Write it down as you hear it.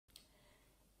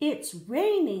It's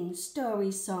raining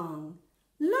story song.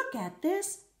 Look at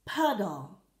this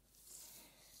puddle.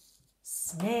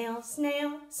 Snail,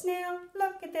 snail, snail,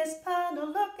 look at this puddle,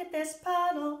 look at this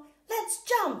puddle. Let's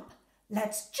jump,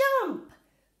 let's jump.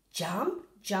 Jump,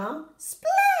 jump,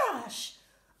 splash.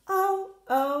 Oh,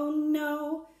 oh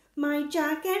no, my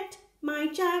jacket, my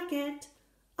jacket.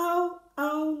 Oh,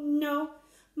 oh no,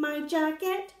 my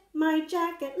jacket, my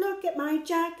jacket. Look at my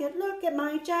jacket, look at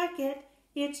my jacket.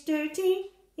 It's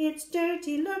dirty, it's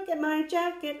dirty. Look at my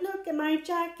jacket, look at my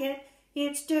jacket.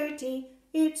 It's dirty,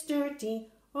 it's dirty.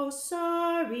 Oh,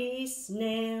 sorry,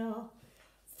 snail.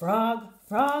 Frog,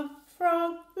 frog,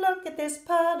 frog, look at this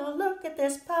puddle, look at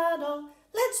this puddle.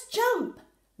 Let's jump,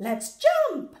 let's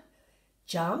jump.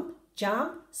 Jump,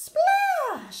 jump,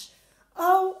 splash.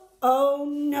 Oh, oh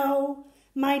no,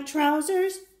 my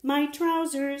trousers, my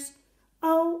trousers.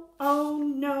 Oh, oh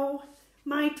no,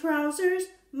 my trousers,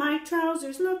 my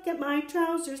trousers. Look at my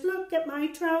trousers, look at my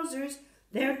trousers.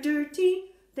 They're dirty,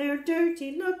 they're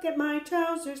dirty. Look at my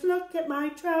trousers, look at my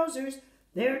trousers.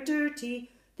 They're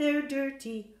dirty, they're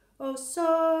dirty. Oh,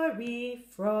 sorry,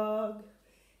 frog.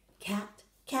 Cat,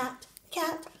 cat,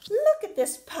 cat, look at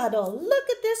this puddle, look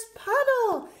at this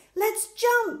puddle. Let's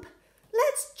jump,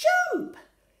 let's jump.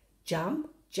 Jump,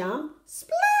 jump,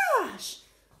 splash.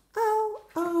 Oh,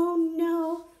 oh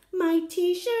no, my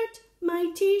t-shirt,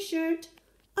 my t-shirt.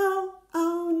 Oh,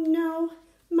 oh no,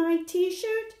 my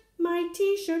t-shirt, my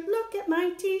t-shirt. Look at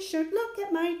my t-shirt, look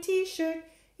at my t-shirt.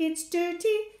 It's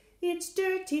dirty, it's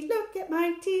dirty. Look at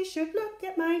my t-shirt, look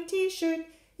at my t-shirt.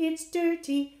 It's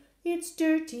dirty, it's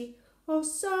dirty. Oh,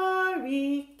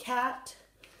 sorry, cat.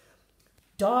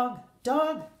 Dog,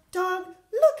 dog, dog,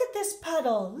 look at this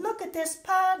puddle, look at this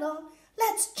puddle.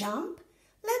 Let's jump,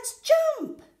 let's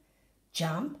jump.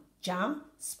 Jump, jump,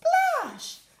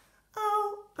 splash.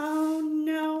 Oh, oh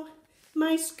no,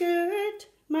 my skirt,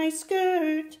 my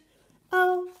skirt.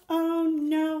 Oh, oh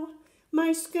no,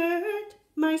 my skirt,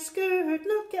 my skirt.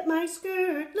 Look at my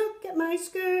skirt, look at my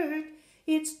skirt.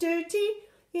 It's dirty,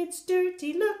 it's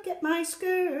dirty. Look at my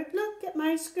skirt, look at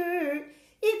my skirt.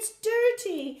 It's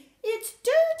dirty, it's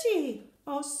dirty.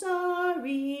 Oh,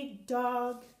 sorry,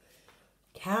 dog.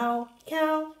 Cow,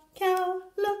 cow, cow,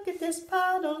 look at this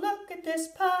puddle, look at this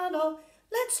puddle.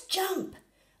 Let's jump,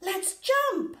 let's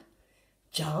jump.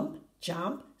 Jump,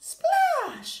 jump,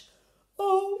 splash.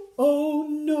 Oh, oh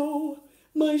no,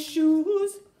 my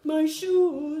shoes, my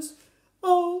shoes.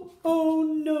 Oh, oh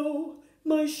no,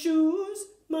 my shoes,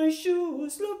 my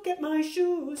shoes. Look at my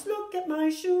shoes, look at my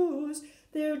shoes.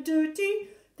 They're dirty,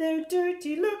 they're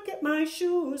dirty. Look at my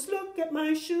shoes, look at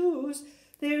my shoes.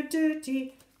 They're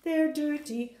dirty, they're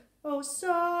dirty. Oh,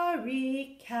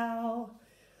 sorry, cow.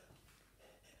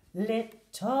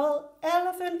 Little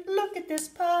elephant, look at this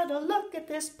puddle, look at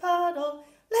this puddle.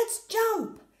 Let's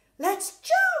jump, let's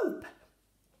jump.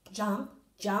 Jump,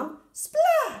 jump,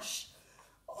 splash.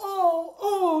 Oh,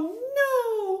 oh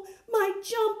no, my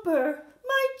jumper,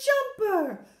 my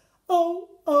jumper. Oh,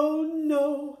 oh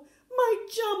no, my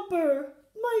jumper,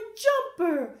 my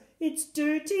jumper. It's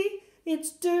dirty,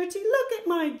 it's dirty. Look at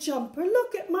my jumper,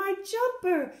 look at my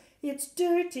jumper. It's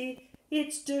dirty,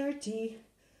 it's dirty.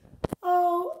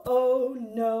 Oh, oh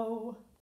no.